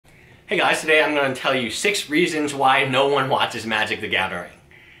Hey guys, today I'm going to tell you 6 reasons why no one watches Magic the Gathering.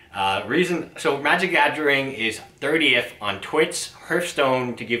 So Magic the Gathering is 30th on Twitch.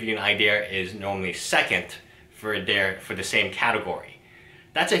 Hearthstone, to give you an idea, is normally 2nd for the same category.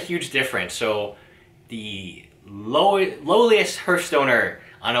 That's a huge difference. So the lowliest Hearthstoner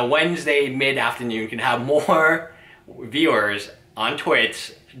on a Wednesday mid-afternoon can have more viewers on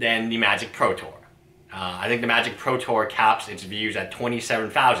Twitch than the Magic Pro Tour. I think the Magic Pro Tour caps its views at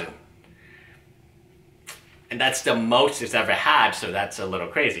 27,000. And that's the most it's ever had, so that's a little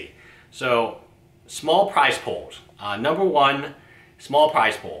crazy. So, small prize pools. Number 1, small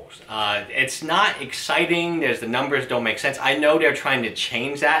prize pools. It's not exciting, the numbers don't make sense. I know they're trying to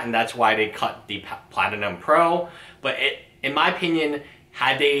change that, and that's why they cut the Platinum Pro. But in my opinion,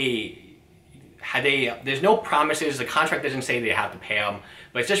 there's no promises, the contract doesn't say they have to pay them,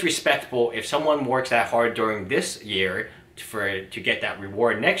 but it's just respectable. If someone works that hard during this year to get that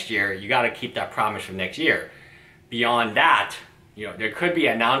reward next year, you got to keep that promise for next year. Beyond that, there could be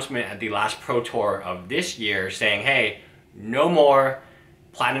an announcement at the last Pro Tour of this year saying, hey, no more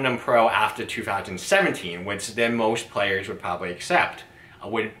Platinum Pro after 2017, which then most players would probably accept.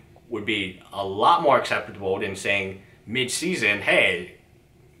 Would be a lot more acceptable than saying mid-season, hey,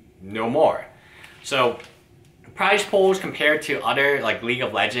 no more. So prize pools compared to other like League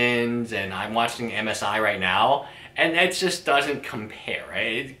of Legends, and I'm watching MSI right now, and it just doesn't compare,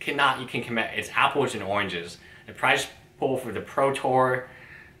 right? You can compare, it's apples and oranges. The prize pool for the Pro Tour,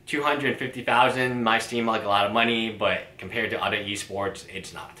 250,000 might seem like a lot of money, but compared to other esports,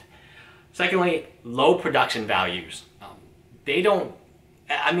 it's not. Secondly, low production values.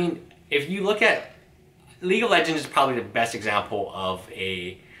 If you look at League of Legends is probably the best example of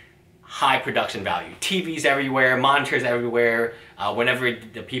a high production value. TVs everywhere, monitors everywhere. Whenever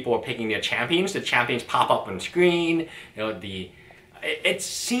the people are picking their champions, the champions pop up on screen. It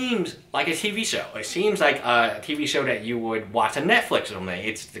seems like a TV show. It seems like a TV show that you would watch on Netflix or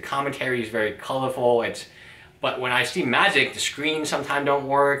something. The commentary is very colorful. But when I see Magic, the screens sometimes don't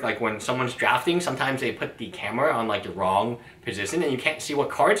work. Like when someone's drafting, sometimes they put the camera on like the wrong position and you can't see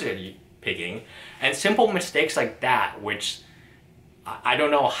what cards they're picking. And simple mistakes like that, which I don't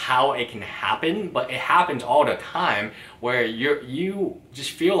know how it can happen, but it happens all the time, where you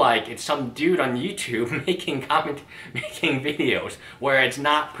just feel like it's some dude on YouTube making videos where it's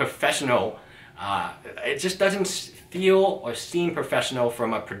not professional. It just doesn't feel or seem professional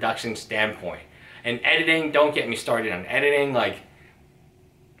from a production standpoint. And editing, don't get me started on editing. Like,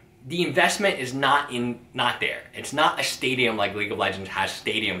 the investment is not there. It's not a stadium like League of Legends has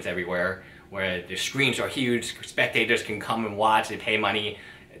stadiums everywhere, where the screens are huge, spectators can come and watch, they pay money,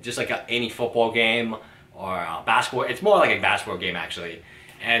 just like any football game or basketball. It's more like a basketball game, actually.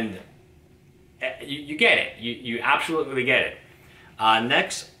 And you get it. You absolutely get it.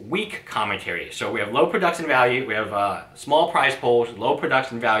 Next, weak commentary. So we have low production value, we have small prize pools, low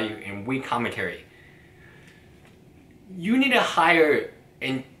production value, and weak commentary. You need to hire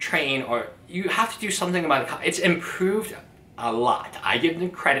and train, or you have to do something about it. It's improved a lot. I give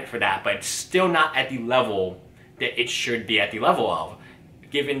them credit for that, but it's still not at the level that it should be at the level of,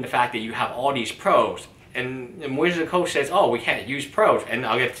 given the fact that you have all these pros. And Wizard Coach says, oh, we can't use pros, and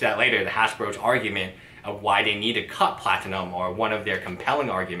I'll get to that later, the Hasbro's argument of why they need to cut Platinum, or one of their compelling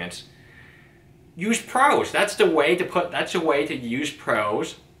arguments. Use pros. That's the way to use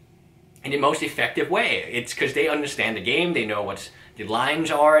pros in the most effective way. It's because they understand the game, they know what the lines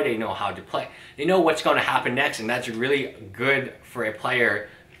are, they know how to play, they know what's going to happen next, and that's really good for a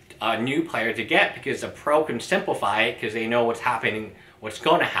new player to get, because a pro can simplify it because they know what's happening, what's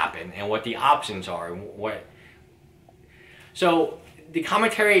going to happen, and what the options are. So the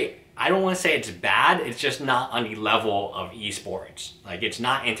commentary, I don't want to say it's bad, it's just not on the level of esports. Like, it's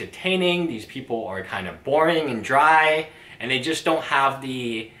not entertaining, these people are kind of boring and dry, and they just don't have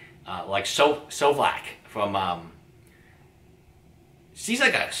the, like Sovlak from, she's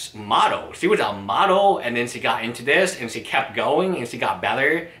like a model. She was a model, and then she got into this, and she kept going, and she got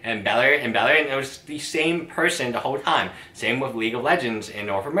better and better and better, and it was the same person the whole time. Same with League of Legends in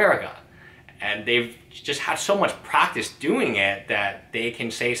North America. And they've just had so much practice doing it that they can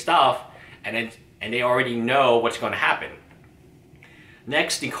say stuff, and they already know what's going to happen.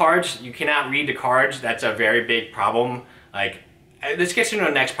 Next, the cards. You cannot read the cards. That's a very big problem. Like, let's get to the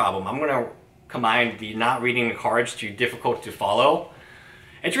next problem. I'm going to combine the not reading the cards to difficult to follow.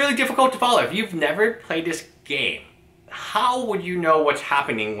 It's really difficult to follow. If you've never played this game, how would you know what's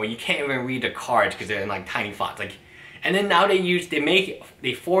happening when you can't even read the cards because they're in like tiny fonts? Like, and then now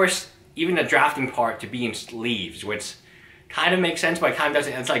they force even the drafting part to be in sleeves, which kind of makes sense, but it kind of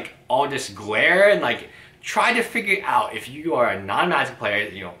doesn't. It's like all this glare, and like, try to figure out, if you are a non-Magic player,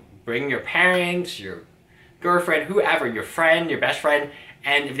 bring your parents, your girlfriend, whoever, your friend, your best friend,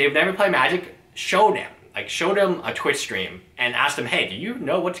 and if they've never played Magic, show them. Like, show them a Twitch stream and ask them, hey, do you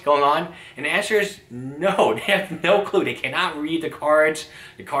know what's going on? And the answer is no. They have no clue. They cannot read the cards.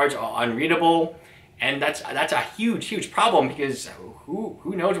 The cards are unreadable. And that's a huge problem, because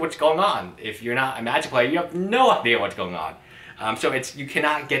who knows what's going on? If you're not a Magic player, you have no idea what's going on. So you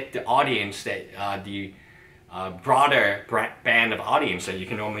cannot get the audience that the broader band of audience that you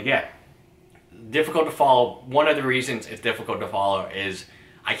can normally get. Difficult to follow. One of the reasons it's difficult to follow is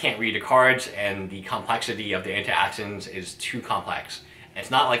I can't read the cards, and the complexity of the interactions is too complex. It's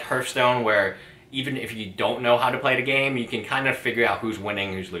not like Hearthstone, where even if you don't know how to play the game, you can kind of figure out who's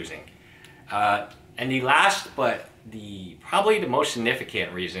winning, who's losing. And the last, but probably the most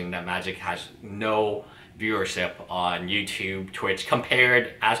significant reason that Magic has no viewership on YouTube, Twitch,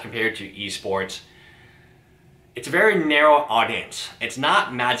 as compared to esports, it's a very narrow audience. It's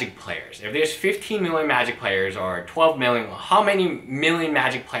not Magic players. If there's 15 million Magic players or 12 million, how many million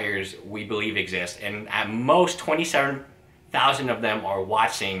Magic players we believe exist, and at most 27,000 of them are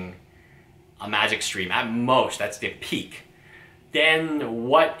watching a Magic stream. At most, that's the peak. Then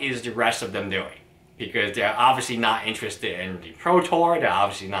what is the rest of them doing? Because they're obviously not interested in the Pro Tour, they're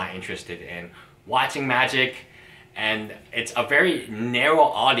obviously not interested in watching Magic, and it's a very narrow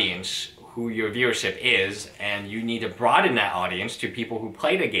audience who your viewership is, and you need to broaden that audience to people who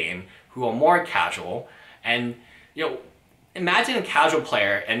play the game, who are more casual. And imagine a casual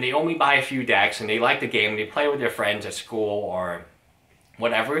player and they only buy a few decks and they like the game, they play with their friends at school or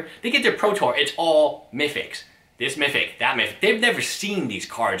whatever. They get their Pro Tour, it's all mythics. This mythic, that mythic. They've never seen these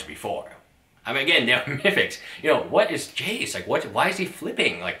cards before. I mean, again, they're mythics. What is Jace? Like, why is he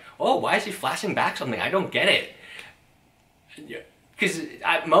flipping? Like, oh, why is he flashing back something? I don't get it. Because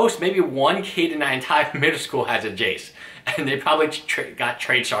at most, maybe one kid in that entire middle school has a Jace. And they probably got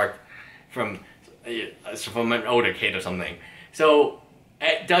trade shark from an older kid or something. So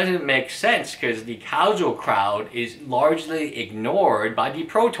it doesn't make sense, because the casual crowd is largely ignored by the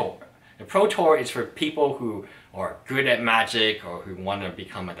Pro Tour. The Pro Tour is for people who are good at Magic or who want to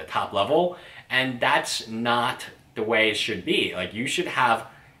become at the top level. And that's not the way it should be. Like, you should have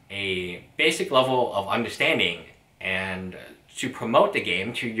a basic level of understanding and to promote the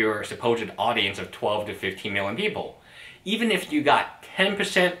game to your supposed audience of 12 to 15 million people. Even if you got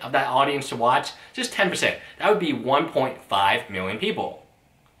 10% of that audience to watch, just 10%, that would be 1.5 million people.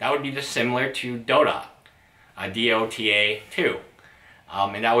 That would be just similar to Dota, DOTA 2.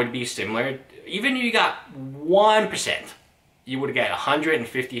 And that would be similar, even if you got 1%, you would get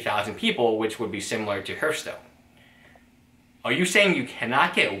 150,000 people, which would be similar to Hearthstone. Are you saying you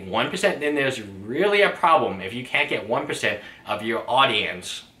cannot get 1%? Then there's really a problem if you can't get 1% of your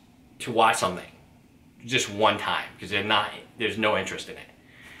audience to watch something just one time, because there's no interest in it.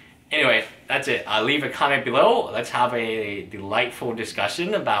 Anyway, that's it. Leave a comment below. Let's have a delightful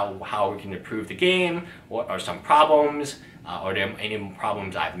discussion about how we can improve the game. What are some problems? Are there any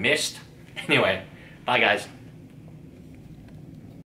problems I've missed? Anyway, bye guys.